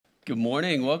Good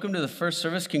morning. Welcome to the first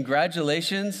service.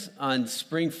 Congratulations on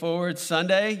Spring Forward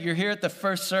Sunday. You're here at the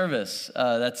first service.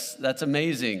 That's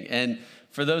amazing. And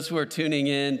for those who are tuning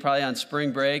in, probably on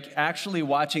spring break, actually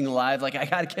watching live, like I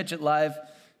got to catch it live.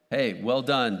 Hey, well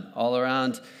done all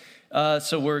around.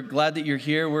 So we're glad that you're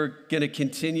here. We're going to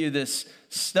continue this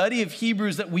study of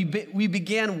Hebrews that we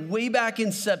began way back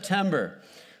in September.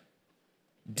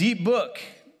 Deep book.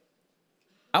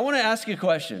 I want to ask you a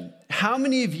question. How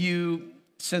many of you,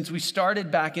 since we started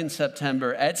back in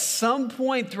September, at some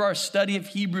point through our study of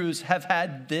Hebrews have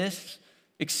had this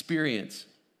experience?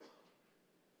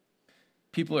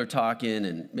 People are talking,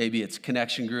 and maybe it's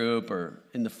connection group or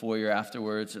in the foyer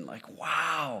afterwards, and like,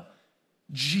 wow,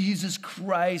 Jesus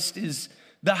Christ is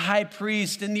the high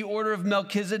priest in the order of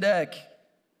Melchizedek.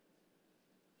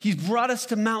 He's brought us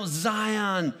to Mount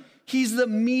Zion. He's the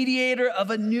mediator of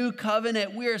a new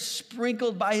covenant. We are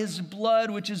sprinkled by his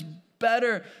blood, which is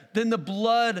better than the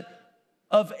blood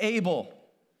of Abel.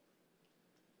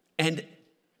 And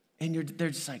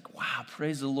they're just like, wow,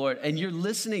 praise the Lord. And you're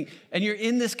listening, and you're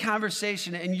in this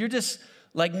conversation, and you're just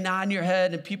like nodding your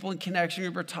head, and people in connection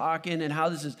group are talking, and how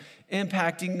this is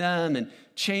impacting them and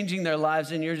changing their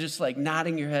lives, and you're just like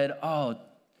nodding your head, oh,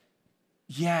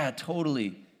 yeah,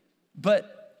 totally.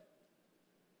 But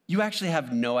you actually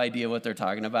have no idea what they're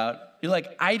talking about. You're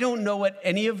like, I don't know what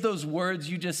any of those words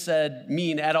you just said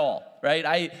mean at all,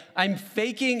 right? I'm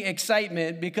faking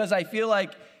excitement because I feel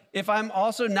like if I'm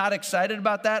also not excited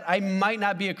about that, I might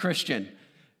not be a Christian.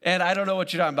 And I don't know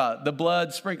what you're talking about. The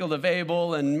blood sprinkled of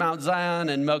Abel and Mount Zion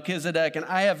and Melchizedek, and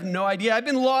I have no idea. I've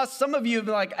been lost. Some of you have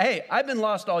been like, hey, I've been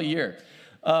lost all year.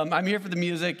 I'm here for the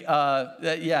music.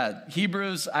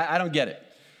 Hebrews, I don't get it.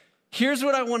 Here's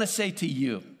what I want to say to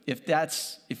you,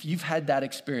 if you've had that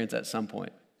experience at some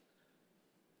point.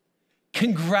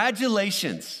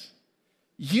 Congratulations.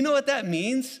 You know what that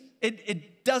means?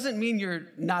 It doesn't mean you're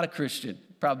not a Christian.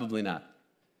 Probably not.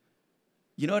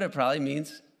 You know what it probably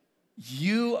means?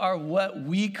 You are what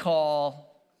we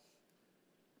call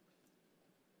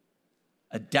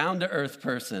a down-to-earth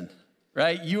person,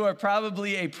 right? You are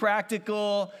probably a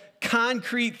practical,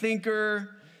 concrete thinker,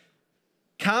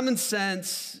 common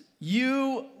sense.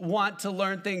 You want to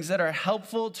learn things that are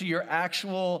helpful to your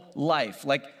actual life.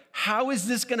 Like, how is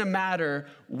this going to matter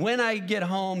when I get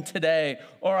home today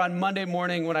or on Monday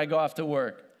morning when I go off to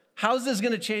work? How is this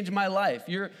going to change my life?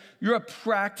 You're a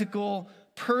practical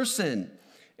person.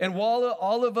 And while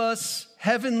all of us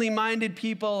heavenly minded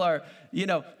people are,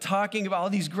 talking about all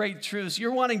these great truths,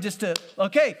 you're wanting just to,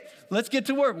 okay, let's get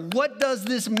to work. What does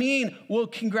this mean? Well,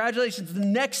 congratulations. The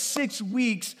next 6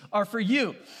 weeks are for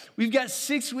you. We've got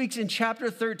 6 weeks in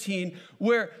chapter 13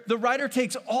 where the writer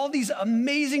takes all these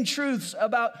amazing truths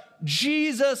about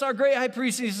Jesus, our great high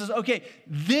priest, and he says, okay,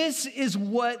 this is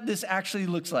what this actually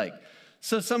looks like.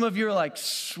 So some of you are like,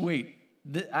 sweet,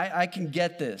 I can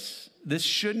get this. This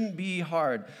shouldn't be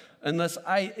hard unless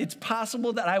it's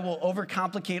possible that I will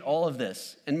overcomplicate all of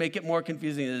this and make it more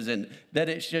confusing than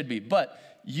it should be. But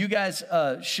you guys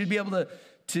should be able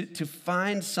to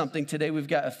find something today. We've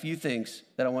got a few things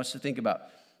that I want us to think about.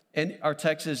 And our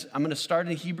text is, I'm going to start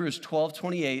in Hebrews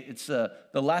 12:28. It's the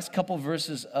last couple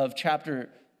verses of chapter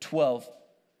 12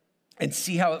 and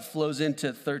see how it flows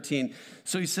into 13.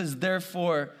 So he says,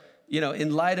 therefore,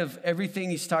 in light of everything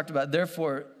he's talked about,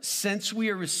 therefore, since we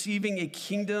are receiving a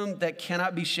kingdom that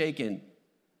cannot be shaken,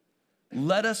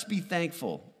 let us be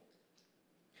thankful.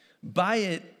 By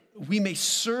it, we may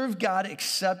serve God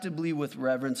acceptably with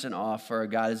reverence and awe, for our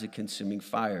God is a consuming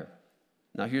fire.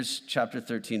 Now here's chapter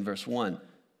 13, verse 1.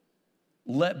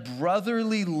 Let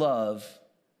brotherly love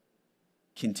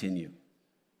continue.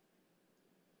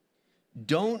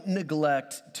 Don't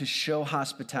neglect to show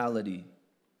hospitality,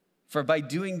 for by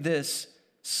doing this,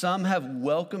 some have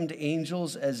welcomed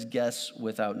angels as guests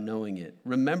without knowing it.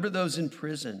 Remember those in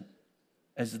prison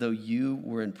as though you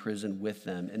were in prison with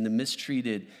them, and the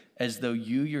mistreated as though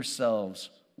you yourselves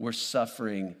were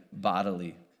suffering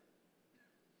bodily.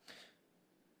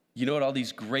 You know what all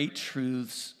these great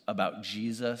truths about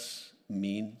Jesus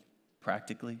mean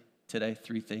practically today?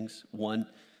 3 things. 1,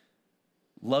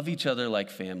 love each other like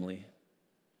family.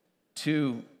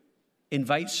 2,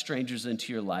 invite strangers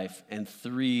into your life. And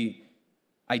 3,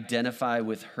 identify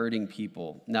with hurting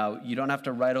people. Now, you don't have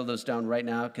to write all those down right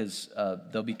now because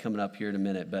they'll be coming up here in a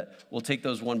minute, but we'll take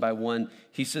those one by one.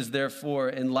 He says, therefore,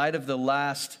 in light of the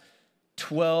last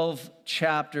 12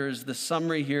 chapters, the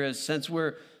summary here is, since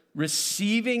we're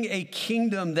receiving a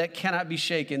kingdom that cannot be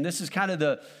shaken, this is kind of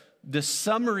the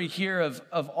summary here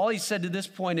of all he said to this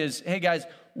point is, hey guys,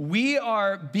 we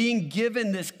are being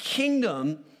given this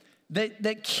kingdom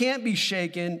that can't be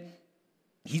shaken.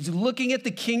 He's looking at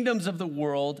the kingdoms of the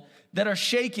world that are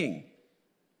shaking.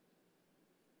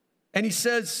 And he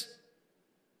says,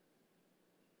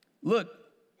 look,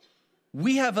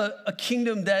 we have a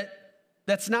kingdom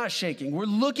that's not shaking. We're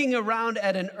looking around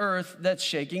at an earth that's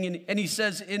shaking. And he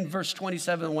says in verse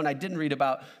 27, one I didn't read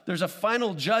about, there's a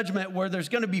final judgment where there's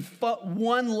going to be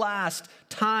one last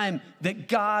time that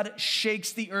God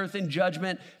shakes the earth in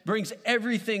judgment, brings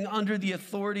everything under the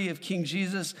authority of King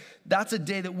Jesus. That's a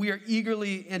day that we are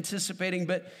eagerly anticipating.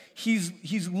 But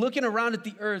he's looking around at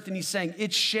the earth and he's saying,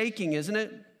 it's shaking, isn't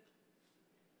it?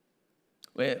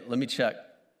 Wait, let me check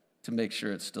to make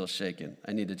sure it's still shaking.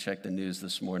 I need to check the news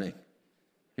this morning.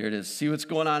 Here it is. See what's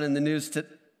going on in the news.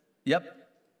 Yep,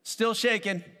 still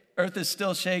shaking. Earth is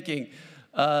still shaking.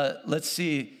 Let's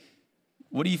see.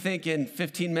 What do you think in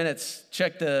 15 minutes?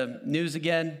 Check the news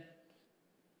again.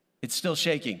 It's still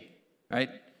shaking, right?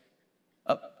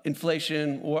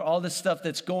 Inflation, or all this stuff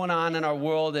that's going on in our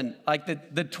world. And like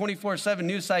the 24/7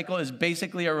 news cycle is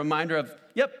basically a reminder of,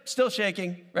 yep, still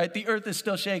shaking, right? The earth is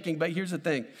still shaking. But here's the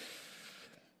thing.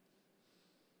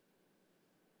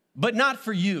 But not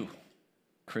for you,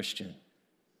 Christian.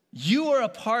 You are a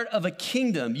part of a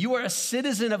kingdom. You are a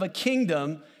citizen of a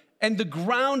kingdom, and the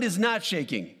ground is not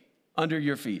shaking under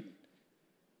your feet.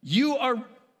 You are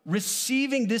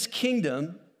receiving this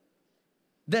kingdom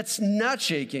that's not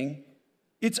shaking.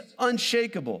 It's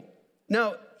unshakable.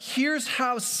 Now, here's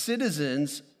how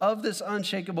citizens of this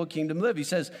unshakable kingdom live. He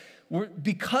says,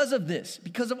 because of this,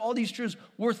 because of all these truths,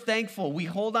 we're thankful. We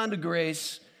hold on to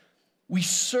grace. We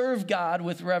serve God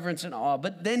with reverence and awe.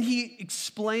 But then he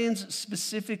explains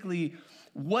specifically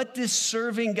what this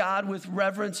serving God with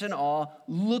reverence and awe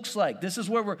looks like. This is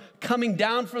where we're coming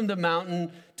down from the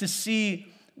mountain to see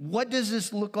what does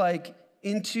this look like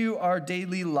into our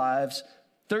daily lives.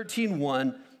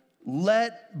 13:1,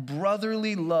 let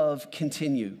brotherly love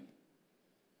continue.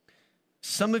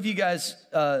 Some of you guys,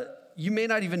 you may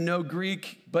not even know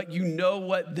Greek, but you know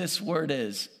what this word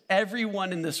is.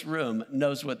 Everyone in this room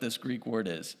knows what this Greek word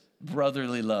is,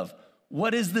 brotherly love.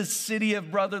 What is the city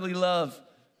of brotherly love?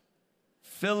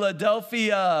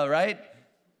 Philadelphia, right?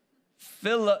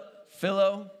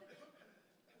 Philo,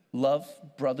 love,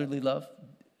 brotherly love.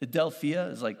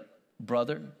 Adelphia is like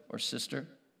brother or sister.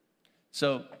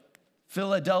 So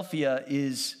Philadelphia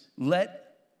is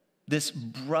let this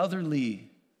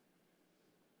brotherly,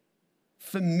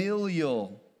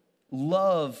 familial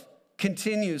love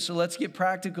continue. So let's get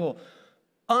practical.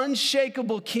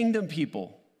 Unshakable kingdom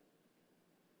people.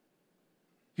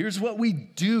 Here's what we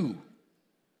do.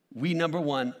 We, number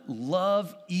one,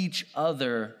 love each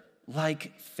other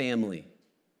like family.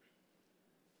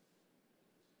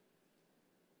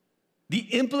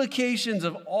 The implications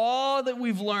of all that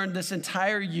we've learned this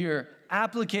entire year,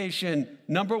 application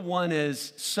number one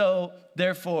is, so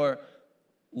therefore,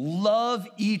 love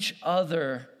each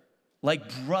other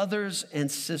like brothers and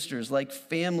sisters, like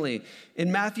family.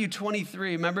 In Matthew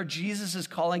 23, remember, Jesus is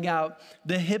calling out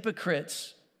the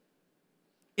hypocrites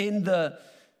in the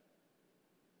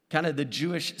kind of the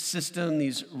Jewish system,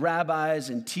 these rabbis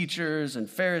and teachers and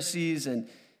Pharisees, and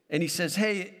he says,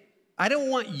 hey, I don't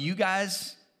want you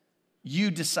guys, you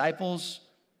disciples,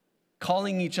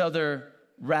 calling each other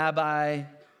rabbi,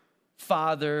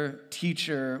 father,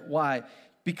 teacher. Why?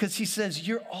 Because he says,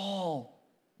 you're all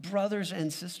brothers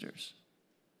and sisters.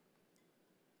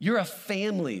 You're a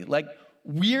family. Like,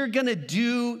 we're gonna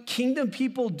do, kingdom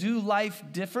people do life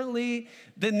differently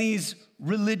than these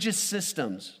religious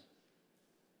systems.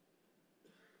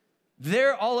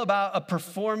 They're all about a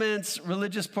performance,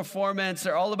 religious performance.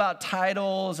 They're all about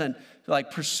titles and like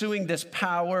pursuing this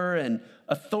power and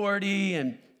authority.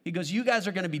 And he goes, you guys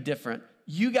are gonna be different.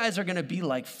 You guys are gonna be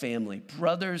like family,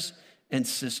 brothers and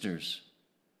sisters.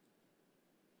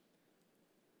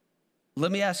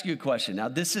 Let me ask you a question. Now,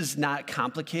 this is not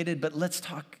complicated, but let's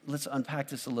unpack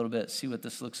this a little bit, see what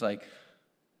this looks like.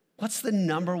 What's the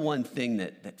number one thing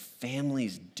that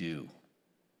families do?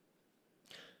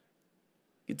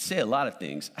 You could say a lot of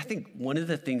things. I think one of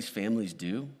the things families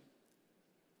do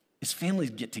is families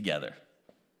get together,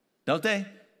 don't they?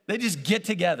 They just get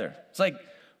together. It's like,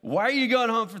 why are you going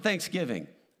home for Thanksgiving?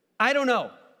 I don't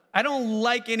know. I don't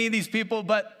like any of these people,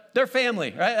 but they're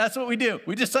family, right? That's what we do.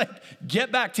 We just like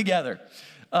get back together.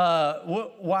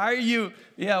 Why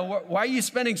are you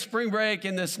spending spring break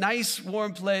in this nice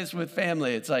warm place with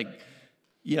family? It's like,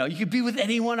 you could be with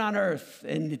anyone on earth,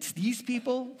 and it's these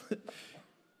people.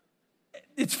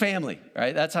 It's family,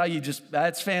 right? That's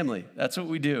that's family. That's what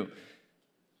we do.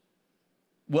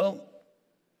 Well,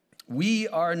 we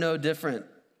are no different.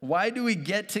 Why do we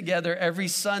get together every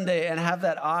Sunday and have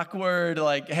that awkward,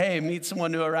 like, hey, meet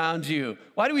someone new around you?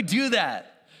 Why do we do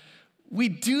that? we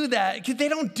do that because they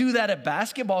don't do that at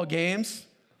basketball games.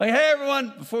 Like, hey,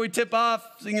 everyone, before we tip off,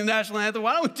 sing the national anthem,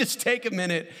 why don't we just take a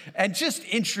minute and just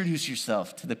introduce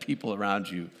yourself to the people around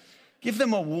you? Give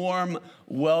them a warm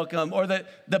welcome. Or the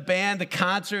band, the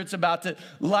concert's about to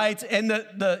lights, and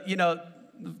the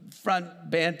front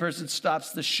band person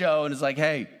stops the show and is like,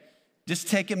 hey, just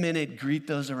take a minute, greet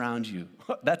those around you.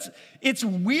 It's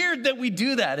weird that we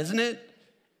do that, isn't it?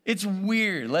 It's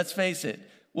weird, let's face it.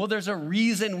 Well, there's a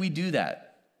reason we do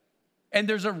that. And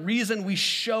there's a reason we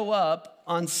show up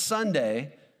on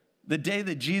Sunday, the day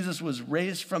that Jesus was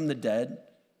raised from the dead.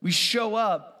 We show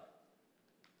up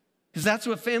because that's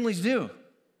what families do.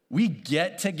 We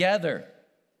get together.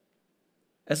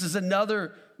 This is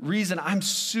another reason I'm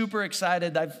super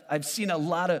excited. I've seen a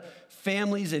lot of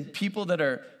families and people that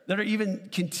are even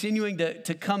continuing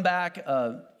to come back.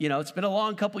 It's been a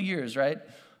long couple years, right?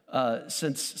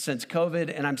 Since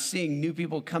COVID, and I'm seeing new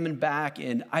people coming back,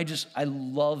 and I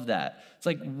love that. It's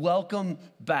like, welcome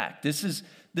back. This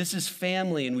is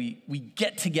family, and we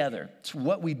get together. It's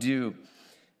what we do.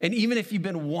 And even if you've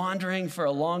been wandering for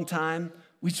a long time,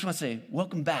 we just want to say,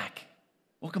 welcome back.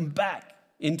 Welcome back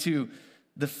into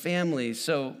the family.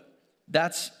 So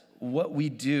that's what we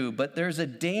do. But there's a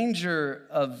danger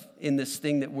in this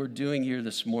thing that we're doing here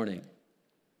this morning.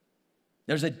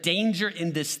 There's a danger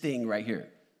in this thing right here.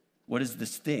 What is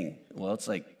this thing? Well, it's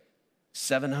like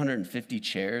 750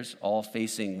 chairs all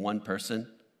facing one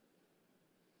person.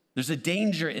 There's a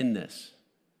danger in this.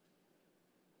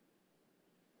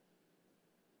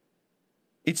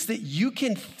 It's that you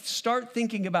can start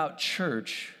thinking about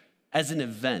church as an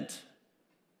event.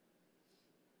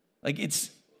 Like it's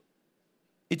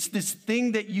this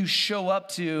thing that you show up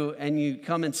to and you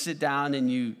come and sit down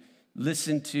and you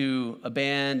listen to a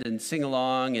band and sing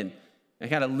along and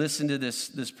kind of listen to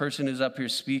this person who's up here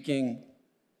speaking.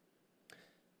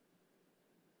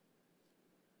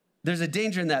 There's a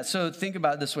danger in that. So think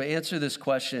about it this way. Answer this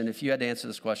question. If you had to answer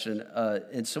this question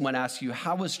and someone asks you,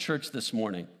 how was church this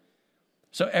morning?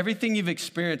 So everything you've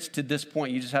experienced to this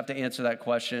point, you just have to answer that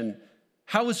question.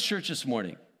 How was church this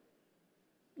morning?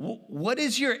 What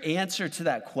is your answer to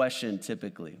that question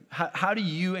typically? How do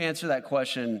you answer that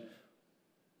question?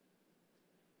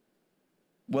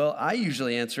 Well, I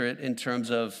usually answer it in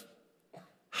terms of,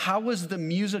 how was the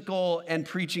musical and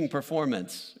preaching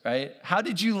performance, right? How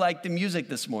did you like the music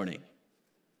this morning?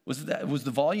 Was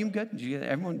the volume good? Did you get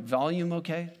everyone volume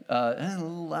okay? A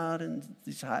little loud and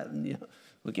high,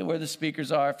 look at where the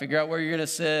speakers are, figure out where you're gonna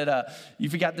sit. You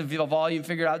forgot the volume,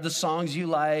 figure out the songs you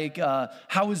like.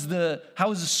 How was the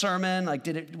sermon? Like,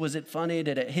 was it funny?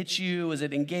 Did it hit you? Was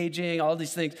it engaging? All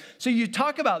these things. So you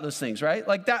talk about those things, right?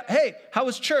 Like that, hey, how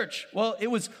was church? Well, it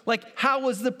was like, how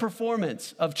was the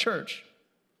performance of church?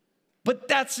 But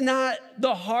that's not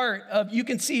the heart of, you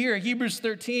can see here, Hebrews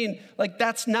 13, like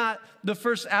that's not the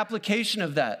first application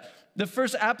of that. The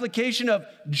first application of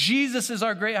Jesus as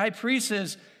our great high priest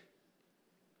is,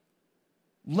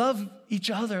 love each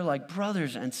other like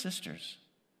brothers and sisters.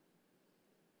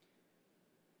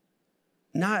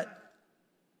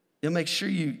 You'll make sure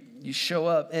you show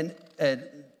up and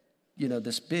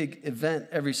this big event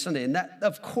every Sunday. And that,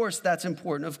 of course, that's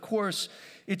important. Of course,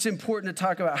 it's important to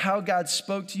talk about how God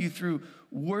spoke to you through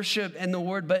worship and the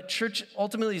word, but church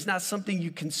ultimately is not something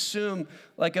you consume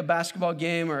like a basketball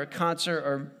game or a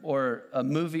concert or a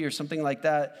movie or something like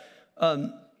that.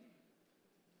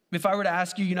 If I were to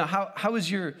ask you, how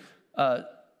was your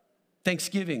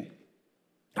Thanksgiving?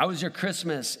 How was your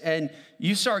Christmas? And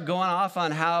you start going off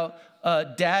on how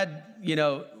dad,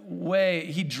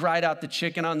 he dried out the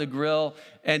chicken on the grill.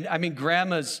 And I mean,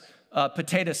 grandma's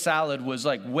potato salad was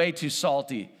like way too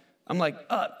salty. I'm like,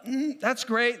 that's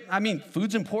great. I mean,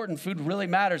 food's important. Food really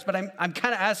matters. But I'm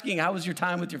kind of asking, how was your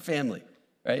time with your family,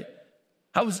 right?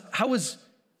 How's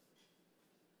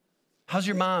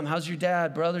your mom? How's your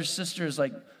dad? Brothers, sisters?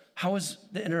 Like, how was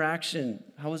the interaction?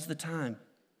 How was the time,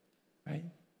 right?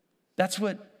 That's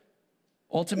what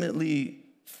ultimately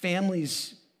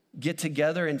families get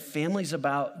together, and families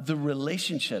about the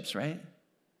relationships, right?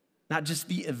 Not just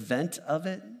the event of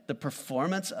it, the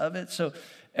performance of it. So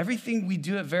everything we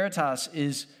do at Veritas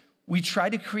is we try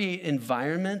to create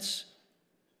environments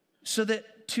so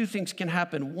that two things can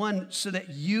happen. One, so that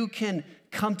you can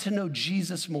come to know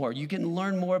Jesus more. You can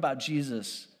learn more about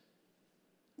Jesus.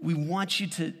 We want you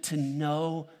to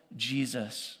know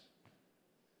Jesus.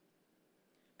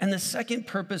 And the second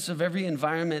purpose of every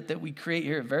environment that we create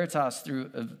here at Veritas through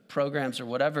programs or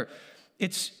whatever,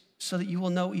 it's so that you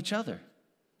will know each other.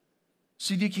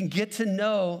 So you can get to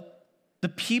know the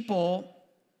people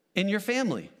in your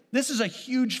family. This is a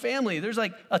huge family. There's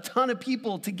like a ton of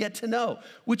people to get to know,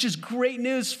 which is great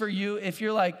news for you if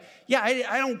you're like, yeah,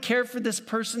 I don't care for this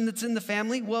person that's in the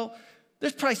family. Well,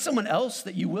 there's probably someone else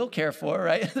that you will care for,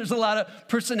 right? There's a lot of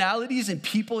personalities and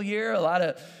people here, a lot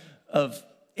of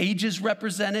ages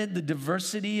represented, the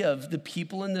diversity of the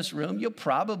people in this room. You'll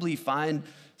probably find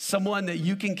someone that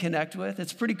you can connect with.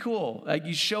 It's pretty cool. Like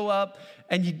you show up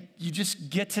and you just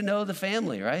get to know the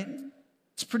family, right?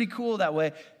 It's pretty cool that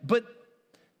way. But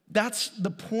that's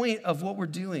the point of what we're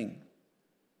doing.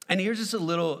 And here's just a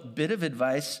little bit of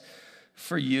advice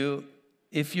for you.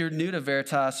 If you're new to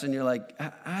Veritas and you're like,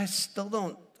 I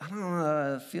don't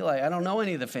feel like I don't know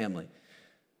any of the family.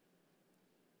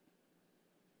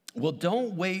 Well,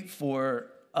 don't wait for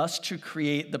us to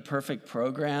create the perfect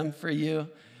program for you.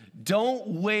 Don't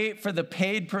wait for the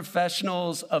paid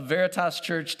professionals of Veritas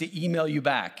Church to email you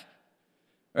back,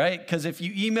 right? Because if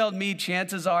you emailed me,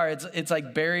 chances are it's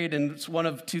like buried and it's one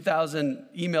of 2,000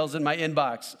 emails in my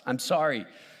inbox. I'm sorry.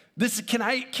 Can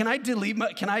I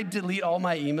delete all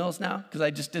my emails now? Because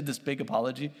I just did this big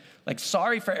apology. Like,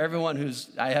 sorry for everyone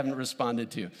I haven't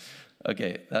responded to.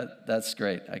 Okay, that's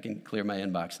great. I can clear my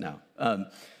inbox now.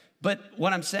 But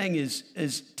what I'm saying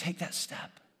is take that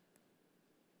step.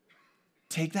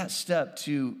 Take that step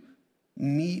to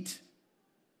meet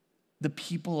the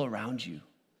people around you.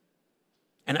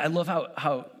 And I love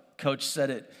how Coach said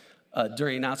it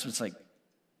during announcements, like,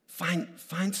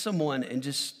 find someone and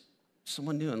just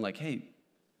someone new and like, hey,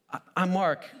 I'm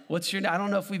Mark. What's your name? I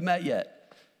don't know if we've met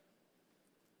yet.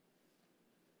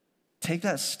 Take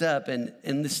that step.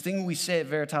 And this thing we say at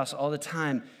Veritas all the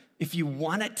time, if you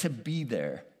want it to be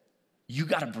there, you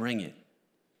got to bring it.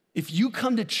 If you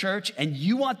come to church and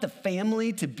you want the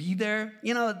family to be there,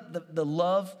 you know, the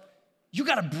love, you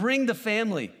got to bring the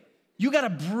family. You got to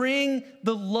bring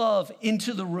the love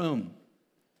into the room.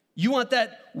 You want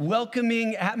that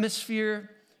welcoming atmosphere,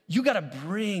 you got to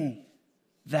bring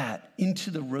that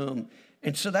into the room.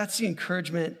 And so that's the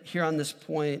encouragement here on this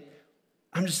point.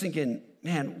 I'm just thinking,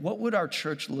 man, what would our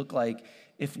church look like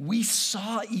if we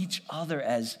saw each other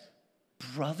as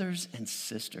brothers and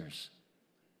sisters?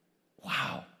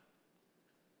 Wow.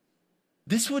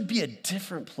 This would be a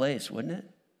different place, wouldn't it?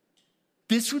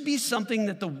 This would be something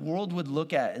that the world would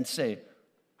look at and say,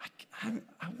 I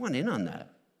want in on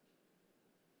that.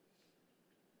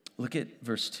 Look at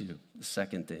verse 2, the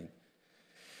second thing.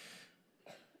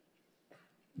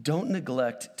 Don't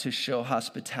neglect to show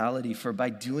hospitality, for by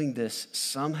doing this,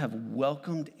 some have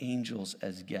welcomed angels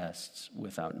as guests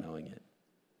without knowing it.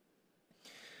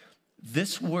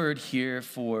 This word here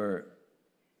for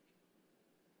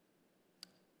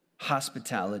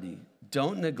hospitality,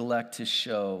 don't neglect to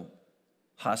show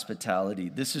hospitality.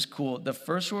 This is cool. The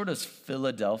first word is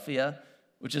Philadelphia,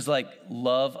 which is like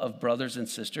love of brothers and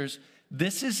sisters.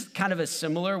 This is kind of a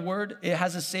similar word. It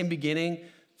has the same beginning,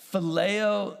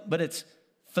 phileo, but it's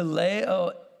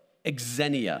phileo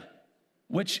exenia,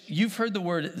 which you've heard the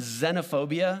word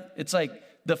xenophobia. It's like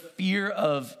the fear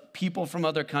of people from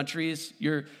other countries,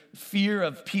 your fear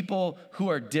of people who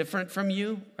are different from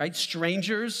you, right?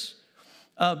 Strangers.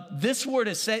 This word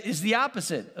is the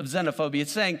opposite of xenophobia.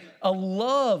 It's saying a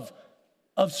love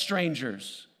of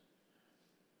strangers.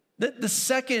 The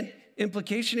second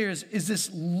implication here is this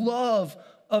love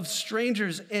of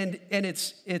strangers, and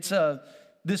it's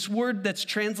this word that's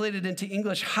translated into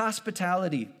English,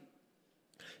 hospitality.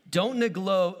 Don't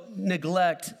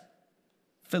neglect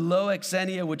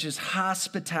philoxenia, which is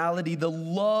hospitality, the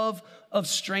love of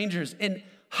strangers. And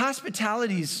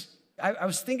hospitality's, I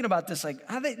was thinking about this, like,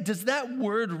 does that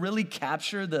word really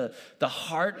capture the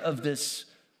heart of this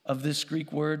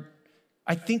Greek word?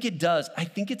 I think it does. I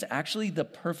think it's actually the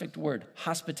perfect word,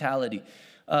 hospitality.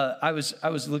 I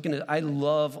was looking at, I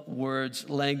love words,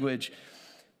 language.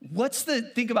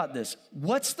 Think about this.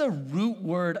 What's the root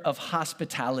word of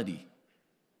hospitality?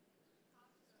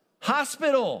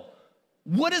 Hospital.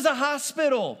 What is a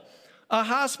hospital? A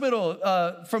hospital,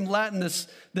 from Latin,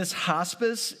 this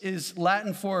hospice is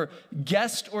Latin for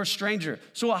guest or stranger.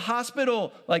 So a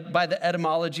hospital, like by the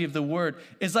etymology of the word,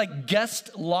 is like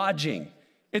guest lodging.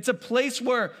 It's a place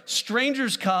where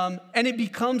strangers come and it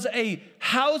becomes a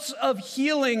house of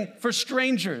healing for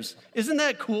strangers. Isn't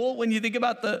that cool when you think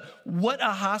about what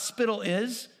a hospital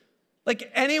is?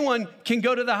 Like anyone can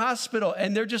go to the hospital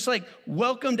and they're just like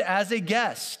welcomed as a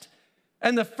guest.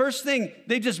 And the first thing,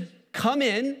 they just come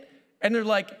in and they're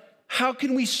like, how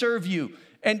can we serve you?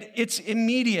 And it's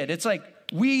immediate. It's like,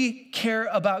 we care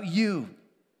about you.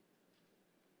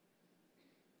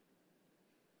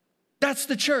 That's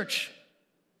the church.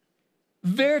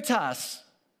 Veritas.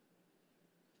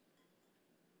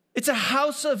 It's a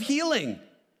house of healing.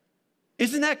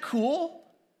 Isn't that cool?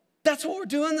 That's what we're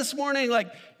doing this morning.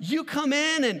 Like, you come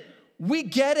in and we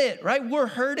get it, right? We're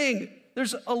hurting.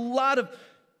 There's a lot of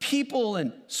people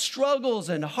and struggles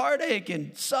and heartache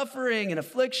and suffering and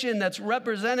affliction that's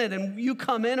represented. And you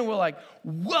come in and we're like,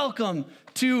 welcome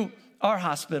to our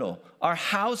hospital, our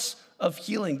house of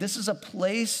healing. This is a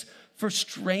place for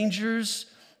strangers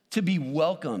to be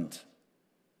welcomed.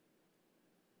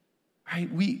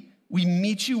 Right? We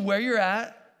meet you where you're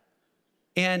at,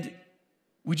 and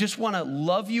we just want to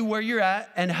love you where you're at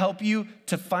and help you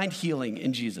to find healing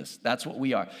in Jesus. That's what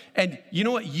we are. And you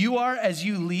know what you are as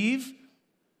you leave?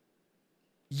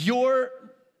 Your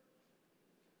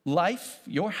life,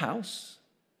 your house,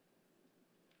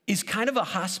 is kind of a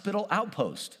hospital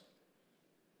outpost.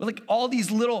 Like all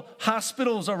these little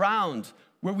hospitals around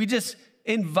where we just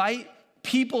invite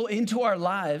people into our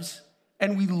lives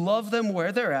and we love them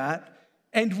where they're at,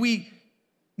 and we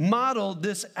model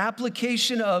this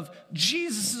application of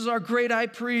Jesus is our great high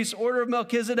priest, order of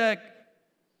Melchizedek.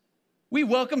 We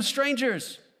welcome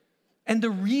strangers. And the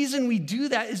reason we do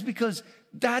that is because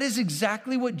that is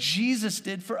exactly what Jesus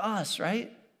did for us,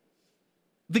 right?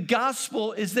 The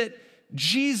gospel is that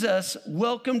Jesus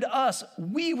welcomed us.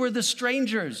 We were the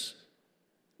strangers.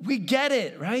 We get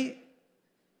it, right?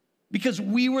 Because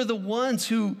we were the ones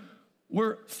who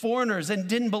were foreigners and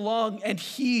didn't belong, and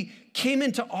he came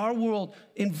into our world,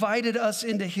 invited us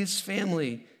into his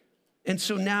family. And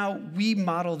so now we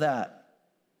model that.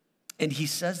 And he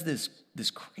says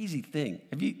this crazy thing.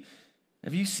 Have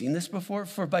you seen this before?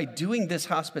 For by doing this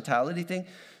hospitality thing,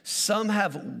 some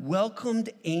have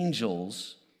welcomed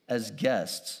angels as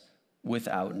guests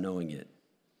without knowing it.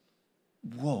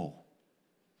 Whoa.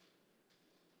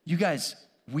 You guys,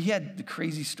 we had the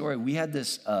crazy story. We had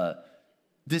this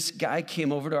guy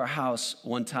came over to our house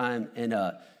one time and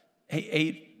he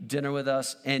ate dinner with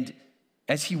us. And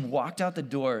as he walked out the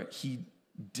door, he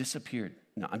disappeared.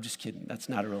 No, I'm just kidding. That's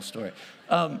not a real story.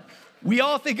 We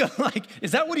all think of like,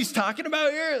 is that what he's talking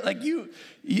about here? Like you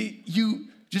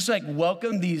just like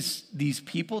welcome these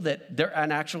people that they're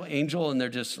an actual angel and they're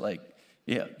just like,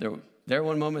 yeah, they're there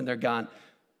one moment, they're gone.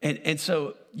 And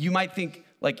so you might think,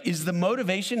 like, is the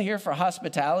motivation here for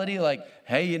hospitality? Like,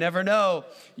 hey, you never know.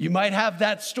 You might have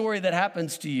that story that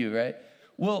happens to you, right?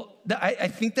 Well, I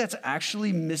think that's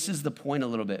actually misses the point a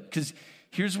little bit, because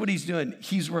here's what he's doing.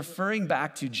 He's referring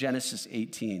back to Genesis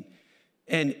 18.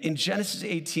 And in Genesis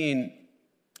 18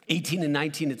 and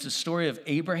 19, it's a story of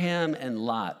Abraham and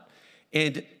Lot.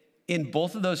 And in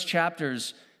both of those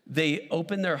chapters, they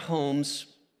open their homes.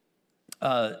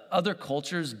 Other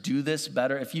cultures do this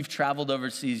better. If you've traveled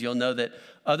overseas, you'll know that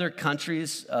other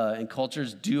countries and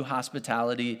cultures do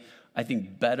hospitality, I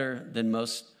think, better than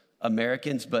most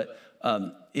Americans. But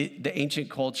the ancient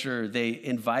culture, they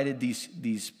invited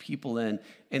these people in,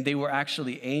 and they were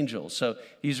actually angels. So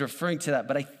he's referring to that.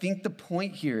 But I think the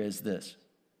point here is this.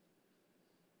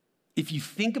 If you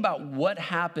think about what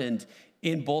happened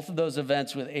in both of those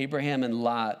events with Abraham and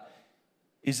Lot,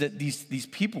 is that these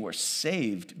people were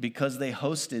saved because they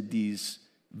hosted these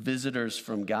visitors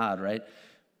from God, right?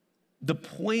 The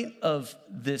point of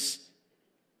this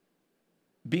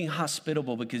being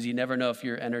hospitable, because you never know if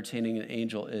you're entertaining an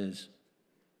angel, is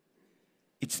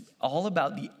it's all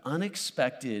about the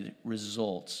unexpected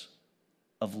results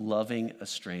of loving a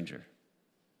stranger.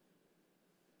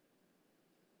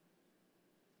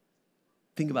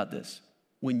 Think about this.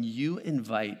 When you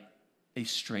invite a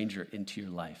stranger into your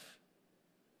life,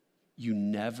 you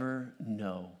never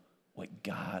know what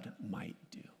God might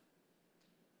do.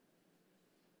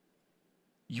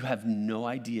 You have no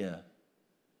idea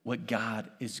what God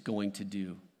is going to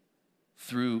do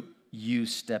through you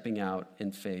stepping out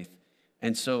in faith.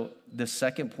 And so the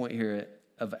second point here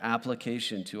of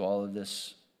application to all of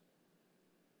this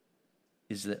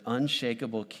is that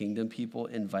unshakable kingdom people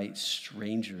invite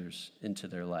strangers into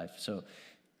their life. So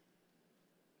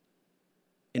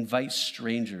invite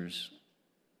strangers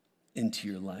into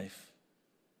your life.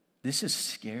 This is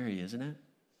scary, isn't it?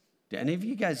 Do any of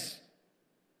you guys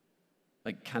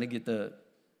like kind of get the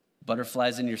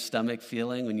butterflies in your stomach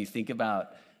feeling when you think about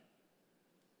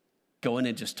going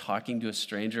and just talking to a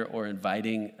stranger or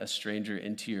inviting a stranger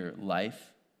into your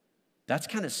life? That's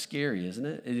kind of scary, isn't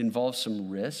it? It involves some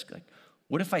risk. Like,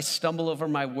 what if I stumble over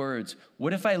my words?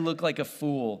 What if I look like a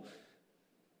fool?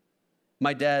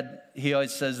 My dad, he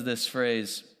always says this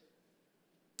phrase,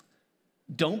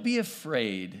 don't be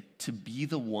afraid to be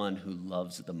the one who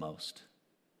loves the most.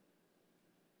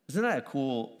 Isn't that a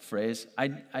cool phrase?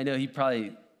 I know he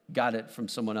probably got it from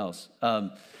someone else.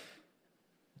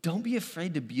 Don't be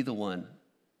afraid to be the one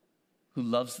who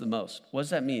loves the most. What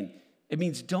does that mean? It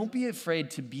means don't be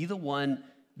afraid to be the one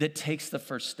that takes the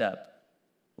first step.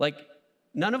 Like,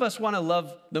 None of us want to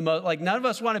love the most, like none of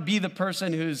us want to be the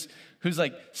person who's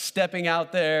like stepping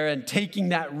out there and taking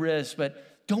that risk,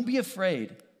 but don't be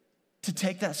afraid to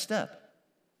take that step.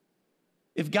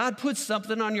 If God puts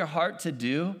something on your heart to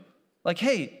do, like,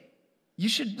 hey, you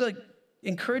should like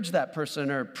encourage that person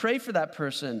or pray for that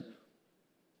person.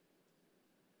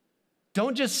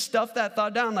 Don't just stuff that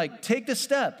thought down, like take the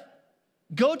step.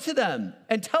 Go to them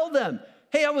and tell them,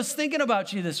 hey, I was thinking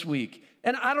about you this week.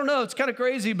 And I don't know, it's kind of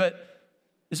crazy, but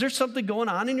is there something going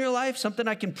on in your life? Something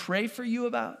I can pray for you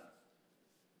about?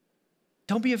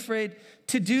 Don't be afraid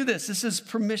to do this. This is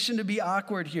permission to be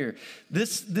awkward here.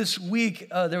 This week,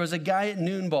 there was a guy at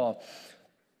Noon Ball,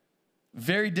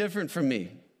 very different from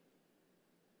me.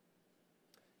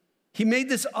 He made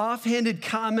this offhanded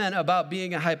comment about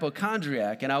being a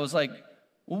hypochondriac, and I was like,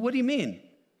 well, what do you mean?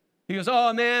 He goes,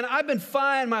 oh man, I've been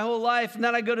fine my whole life, and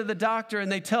then I go to the doctor and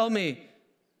they tell me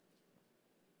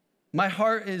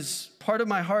part of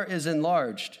my heart is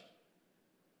enlarged.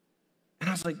 And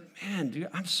I was like, man, dude,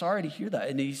 I'm sorry to hear that.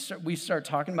 And we started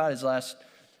talking about his last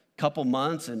couple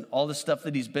months and all the stuff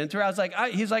that he's been through. I was like,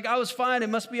 he's like, I was fine. It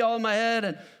must be all in my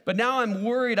head. But now I'm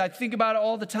worried. I think about it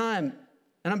all the time.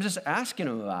 And I'm just asking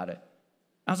him about it.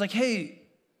 I was like, hey,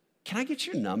 can I get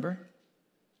your number?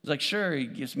 He's like, sure. He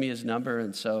gives me his number.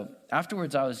 And so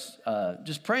afterwards, I was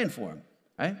just praying for him,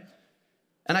 right?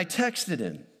 And I texted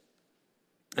him.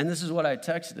 And this is what I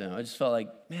texted him. I just felt like,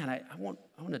 man, I want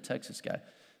to text this guy.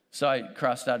 So I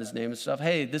crossed out his name and stuff.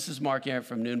 Hey, this is Mark Aaron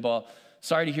from Noon Ball.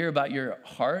 Sorry to hear about your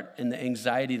heart and the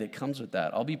anxiety that comes with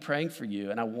that. I'll be praying for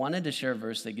you. And I wanted to share a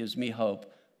verse that gives me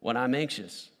hope when I'm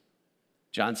anxious.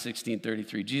 John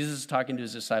 16:33. Jesus is talking to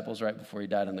his disciples right before he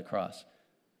died on the cross.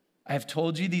 I have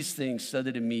told you these things so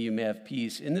that in me you may have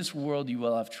peace. In this world you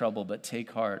will have trouble, but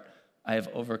take heart. I have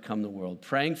overcome the world.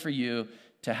 Praying for you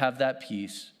to have that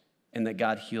peace and that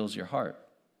God heals your heart.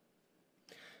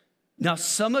 Now,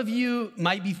 some of you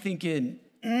might be thinking,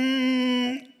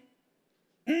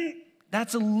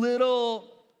 that's a little,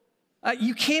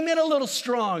 you came in a little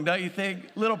strong, don't you think?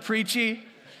 A little preachy.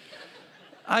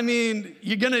 I mean,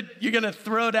 you're gonna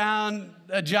throw down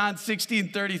John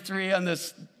 16:33 on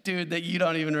this dude that you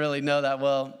don't even really know that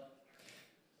well.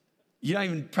 You don't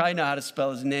even probably know how to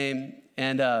spell his name.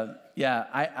 And yeah,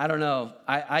 I don't know.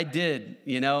 I did,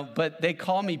 but they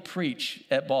call me Preach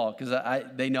at Ball because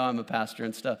they know I'm a pastor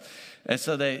and stuff. And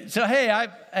so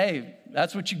hey,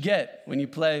 that's what you get when you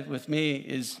play with me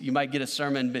is you might get a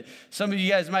sermon. But some of you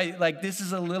guys might like, this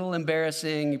is a little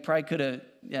embarrassing. You probably could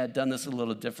have done this a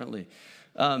little differently.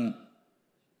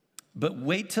 But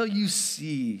wait till you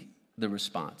see the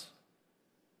response.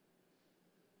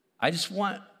 I just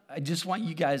want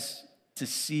you guys to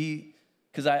see,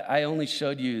 because I only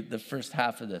showed you the first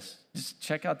half of this. Just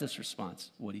check out this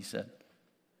response, what he said.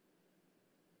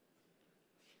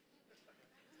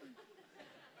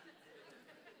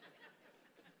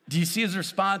 Do you see his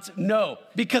response? No,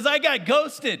 because I got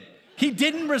ghosted. He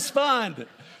didn't respond.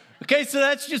 Okay, so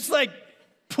that's just like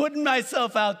putting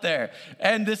myself out there.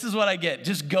 And this is what I get,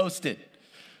 just ghosted.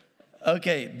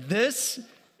 Okay, this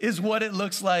is what it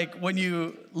looks like when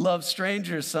you love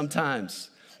strangers sometimes.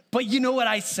 But you know what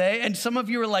I say? And some of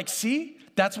you are like, see,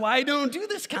 that's why I don't do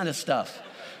this kind of stuff.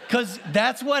 Because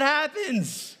that's what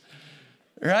happens,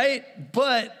 right?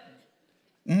 But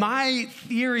my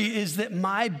theory is that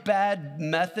my bad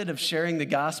method of sharing the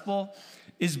gospel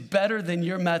is better than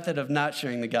your method of not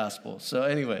sharing the gospel. So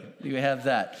anyway, you have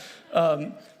that.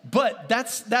 But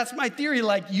that's my theory.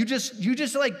 Like you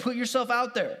just like put yourself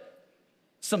out there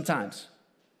sometimes.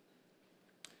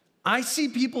 I see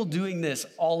people doing this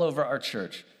all over our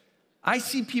church. I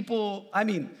see people,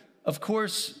 of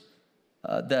course,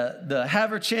 the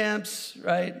Haverchamps,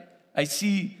 right? I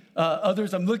see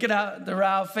others. I'm looking at the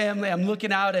Rao family. I'm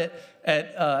looking out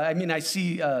I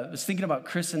was thinking about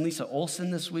Chris and Lisa Olson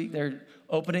this week. They're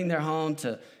opening their home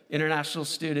to international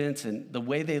students and the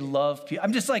way they love people.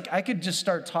 I'm just like, I could just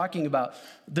start talking about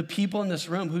the people in this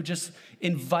room who just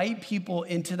invite people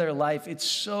into their life. It's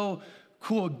so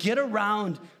cool. Get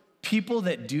around people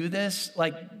that do this.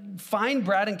 Like, find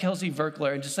Brad and Kelsey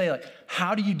Verkler and just say, like,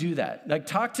 how do you do that? Like,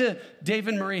 talk to Dave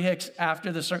and Marie Hicks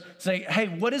after the sermon. Say, hey,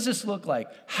 what does this look like?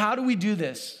 How do we do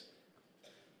this?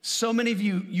 So many of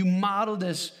you model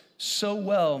this so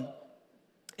well.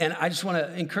 And I just want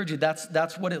to encourage you,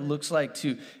 that's what it looks like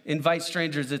to invite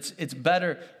strangers. It's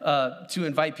better to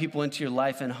invite people into your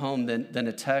life and home than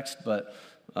a text, but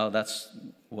that's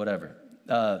whatever.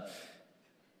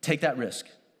 Take that risk.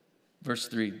 Verse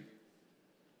 3.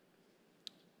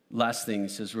 Last thing, he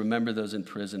says, remember those in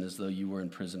prison as though you were in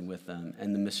prison with them,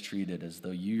 and the mistreated as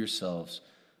though you yourselves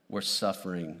were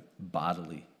suffering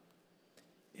bodily.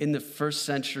 In the first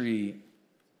century,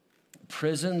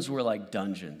 prisons were like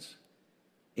dungeons.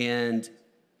 And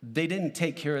they didn't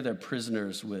take care of their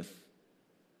prisoners with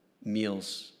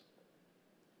meals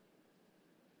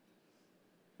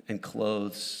and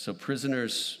clothes. So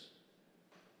prisoners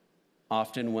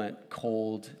often went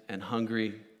cold and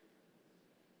hungry.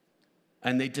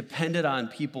 And they depended on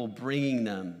people bringing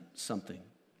them something.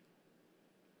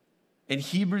 And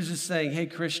Hebrews is saying, hey,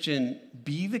 Christian,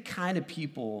 be the kind of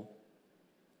people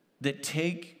that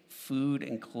take food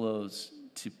and clothes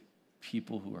to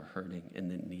people who are hurting and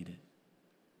that need it.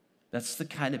 That's the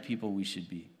kind of people we should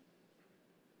be.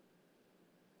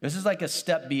 This is like a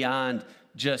step beyond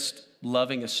just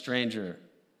loving a stranger.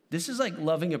 This is like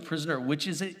loving a prisoner, which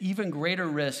is an even greater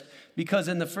risk because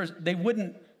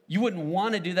you wouldn't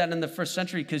want to do that in the first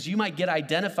century because you might get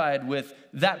identified with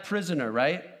that prisoner,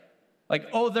 right? Like,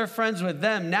 oh, they're friends with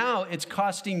them. Now it's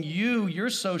costing you your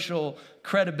social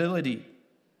credibility.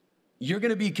 You're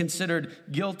going to be considered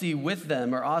guilty with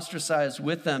them or ostracized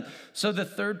with them. So the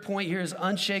third point here is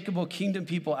unshakable kingdom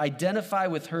people identify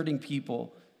with hurting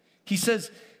people. He says,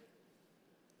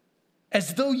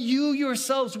 as though you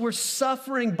yourselves were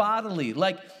suffering bodily,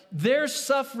 like their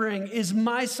suffering is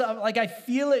my suffering, like I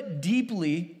feel it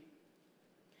deeply,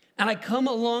 and I come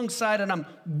alongside and I'm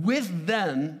with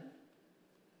them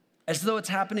as though it's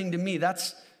happening to me.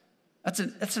 That's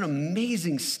an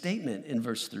amazing statement in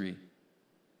verse 3.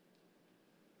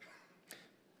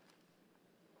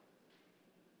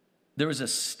 There was a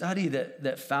study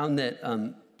that found that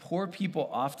poor people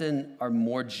often are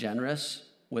more generous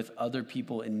with other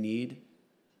people in need.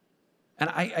 And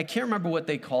I can't remember what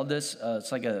they called this.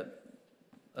 It's like a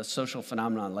social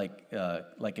phenomenon, like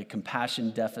a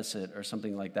compassion deficit or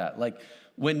something like that. Like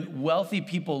when wealthy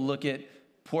people look at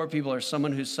poor people or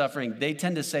someone who's suffering, they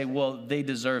tend to say, well, they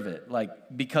deserve it. Like,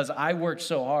 because I worked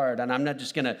so hard and I'm not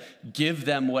just going to give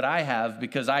them what I have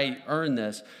because I earned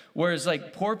this. Whereas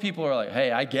like poor people are like,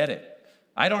 hey, I get it.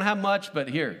 I don't have much, but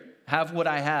here, have what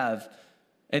I have.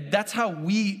 And that's how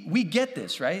we get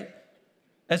this, right?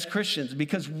 As Christians,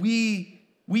 because we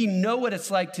know what it's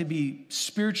like to be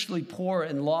spiritually poor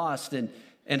and lost and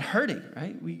hurting,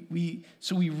 right?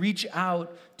 So we reach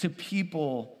out to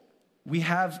people. We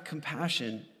have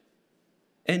compassion.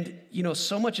 And,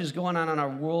 so much is going on in our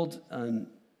world,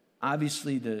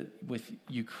 obviously with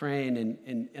Ukraine,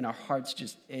 and our hearts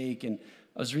just ache. And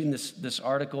I was reading this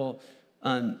article,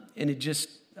 and it just,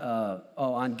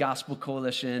 on Gospel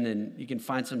Coalition, and you can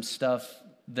find some stuff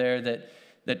there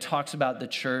that talks about the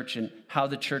church and how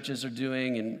the churches are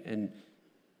doing and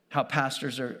how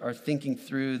pastors are thinking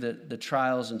through the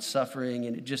trials and suffering,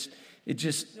 and it just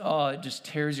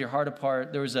tears your heart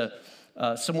apart. There was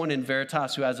someone in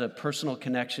Veritas who has a personal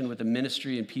connection with the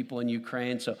ministry and people in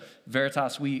Ukraine. So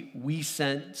Veritas, we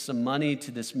sent some money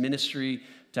to this ministry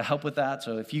to help with that.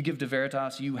 So if you give to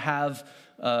Veritas, you have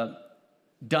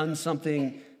done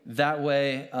something that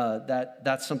way.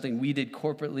 That's something we did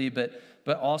corporately,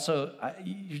 but also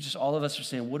all of us are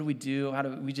saying, what do we do? How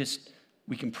do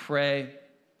we can pray.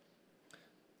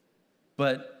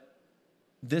 But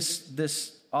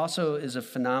this also is a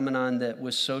phenomenon that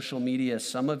with social media,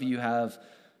 some of you have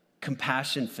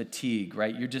compassion fatigue,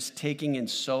 right? You're just taking in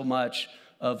so much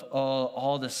of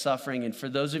all the suffering. And for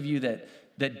those of you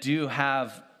that do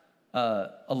have a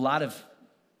lot of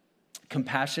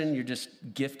compassion, you're just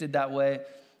gifted that way,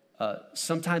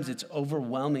 sometimes it's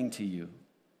overwhelming to you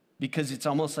because it's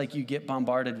almost like you get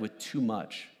bombarded with too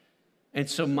much. And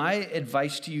so my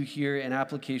advice to you here in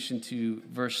application to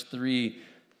verse 3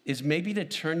 is maybe to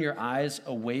turn your eyes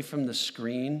away from the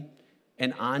screen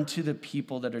and onto the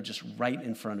people that are just right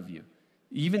in front of you.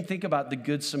 Even think about the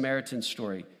Good Samaritan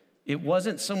story. It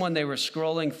wasn't someone they were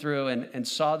scrolling through and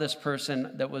saw this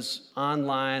person that was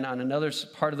online on another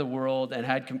part of the world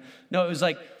and no, it was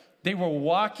like they were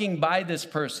walking by this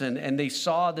person and they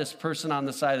saw this person on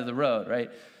the side of the road, right?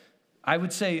 I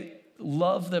would say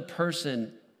love the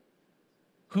person.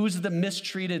 Who's the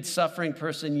mistreated, suffering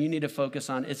person you need to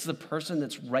focus on? It's the person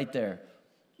that's right there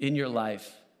in your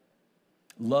life.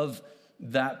 Love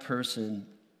that person.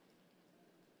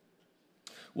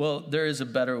 Well, there is a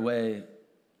better way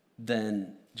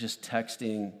than just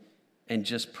texting and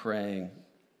just praying.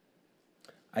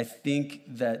 I think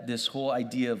that this whole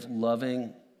idea of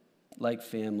loving like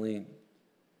family,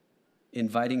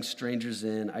 inviting strangers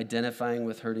in, identifying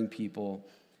with hurting people,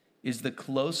 is the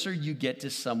closer you get to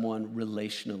someone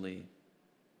relationally,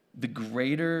 the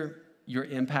greater your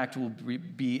impact will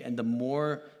be and the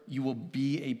more you will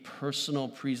be a personal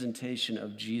presentation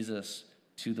of Jesus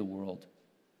to the world.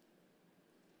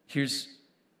 Here's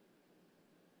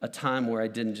a time where I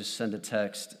didn't just send a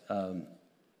text.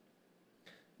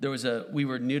 We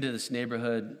were new to this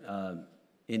neighborhood.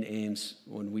 in Ames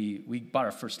when we bought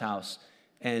our first house.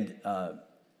 And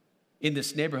in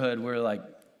this neighborhood, we're like,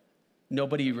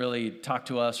 nobody really talked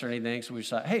to us or anything. So we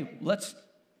just thought, hey,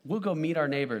 we'll go meet our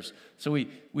neighbors. So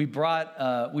we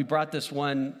brought this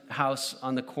one house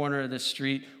on the corner of this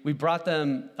street. We brought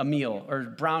them a meal or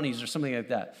brownies or something like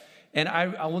that. And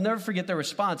I will never forget their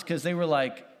response, because they were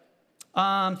like,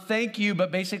 thank you,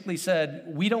 but basically said,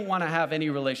 we don't want to have any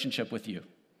relationship with you.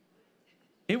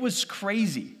 It was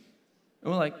crazy.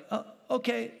 And we're like, oh,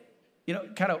 okay.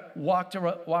 Kind of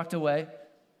walked away,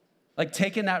 like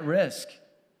taking that risk,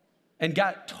 and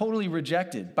got totally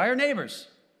rejected by our neighbors.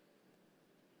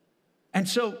 And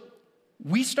so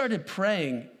we started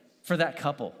praying for that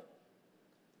couple.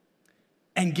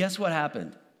 And guess what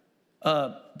happened?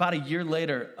 About a year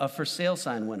later, a for sale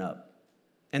sign went up,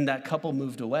 and that couple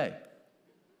moved away.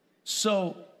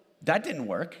 So that didn't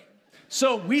work.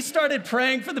 So we started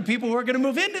praying for the people who are going to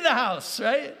move into the house,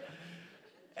 right?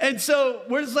 And so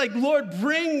we're just like, Lord,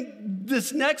 bring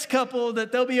this next couple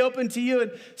that they'll be open to you.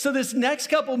 And so this next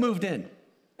couple moved in,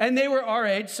 and they were our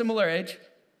age, similar age,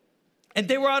 and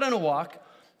they were out on a walk.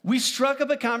 We struck up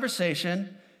a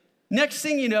conversation. Next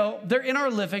thing you know, they're in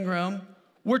our living room.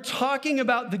 We're talking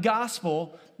about the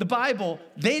gospel, the Bible.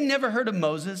 They never heard of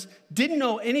Moses, didn't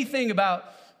know anything about,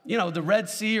 the Red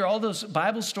Sea or all those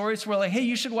Bible stories. We're like, hey,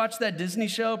 you should watch that Disney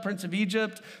show, Prince of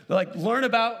Egypt. Like, learn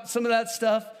about some of that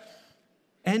stuff.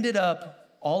 Ended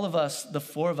up, all of us, the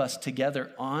four of us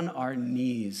together on our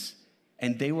knees,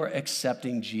 and they were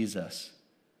accepting Jesus.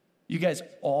 You guys,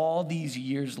 all these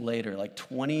years later,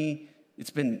 it's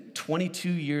been 22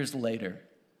 years later,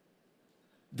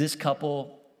 this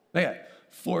couple, they got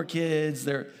 4 kids,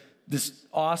 they're this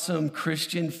awesome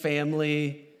Christian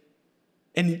family,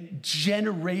 and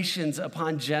generations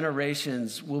upon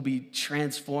generations will be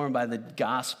transformed by the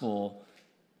gospel.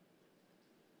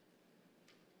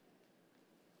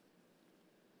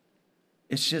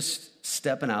 It's just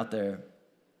stepping out there.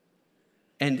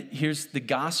 And here's the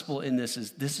gospel in this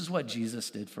is what Jesus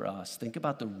did for us. Think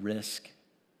about the risk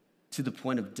to the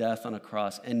point of death on a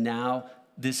cross. And now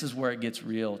this is where it gets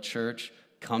real. Church,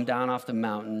 come down off the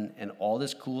mountain, and all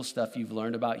this cool stuff you've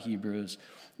learned about Hebrews,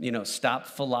 stop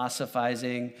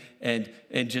philosophizing and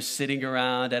just sitting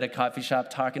around at a coffee shop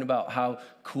talking about how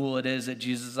cool it is that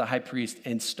Jesus is a high priest,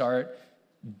 and start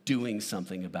doing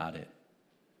something about it.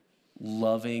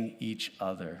 Loving each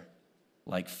other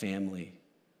like family,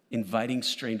 inviting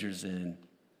strangers in,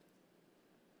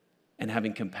 and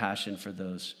having compassion for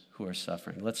those who are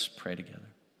suffering. Let's pray together.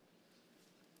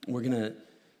 We're going to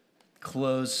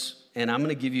close, and I'm going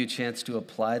to give you a chance to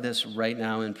apply this right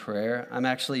now in prayer. I'm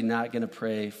actually not going to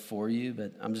pray for you,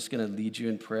 but I'm just going to lead you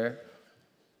in prayer.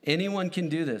 Anyone can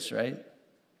do this, right?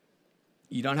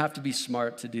 You don't have to be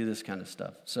smart to do this kind of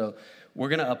stuff. So we're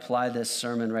going to apply this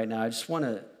sermon right now.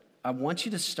 I want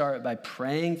you to start by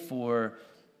praying for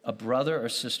a brother or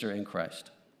sister in Christ.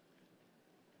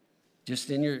 Just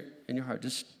in your heart,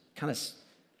 just kind of,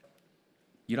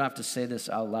 you don't have to say this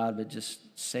out loud, but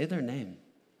just say their name.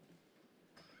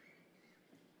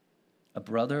 A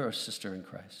brother or sister in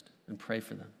Christ, and pray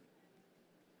for them.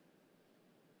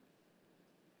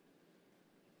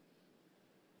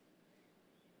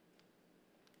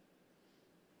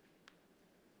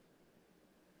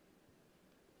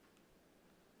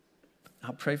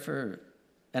 I'll pray for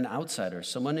an outsider,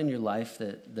 someone in your life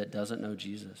that doesn't know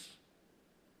Jesus.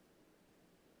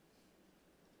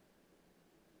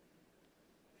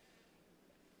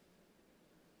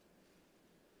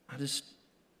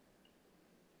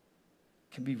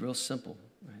 Can be real simple,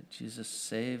 right? Jesus,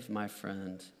 save my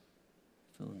friend,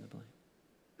 fill in the blank.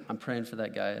 I'm praying for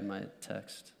that guy in my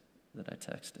text that I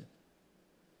texted.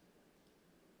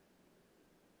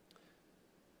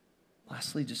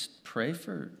 Lastly, just pray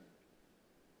for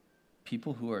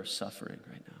people who are suffering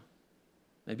right now.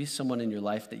 Maybe someone in your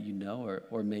life that you know,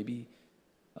 or maybe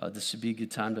this would be a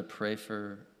good time to pray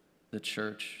for the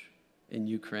church in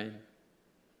Ukraine,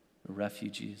 the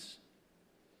refugees.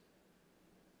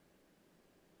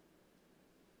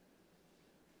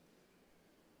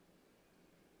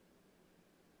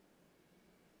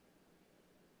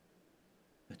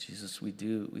 But Jesus, we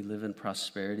live in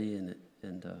prosperity, and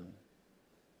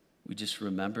we just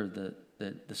remember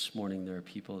that this morning there are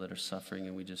people that are suffering,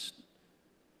 and we just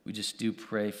do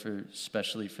pray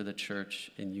especially for the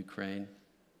church in Ukraine,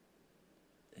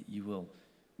 that you will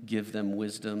give them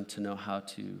wisdom to know how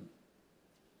to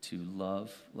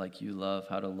love like you love,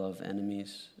 how to love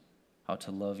enemies, how to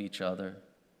love each other.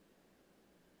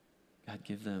 God,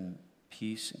 give them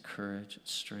peace and courage and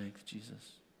strength,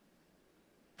 Jesus.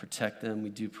 Protect them. We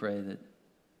do pray that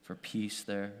for peace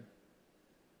there.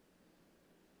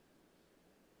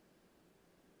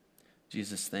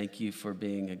 Jesus, thank you for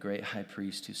being a great high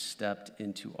priest who stepped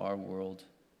into our world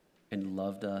and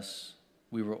loved us.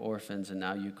 We were orphans, and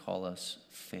now you call us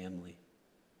family.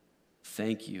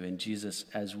 Thank you. And Jesus,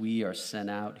 as we are sent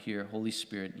out here, Holy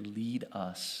Spirit, lead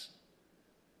us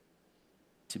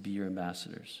to be your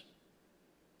ambassadors.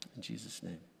 In Jesus'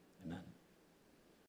 name, amen.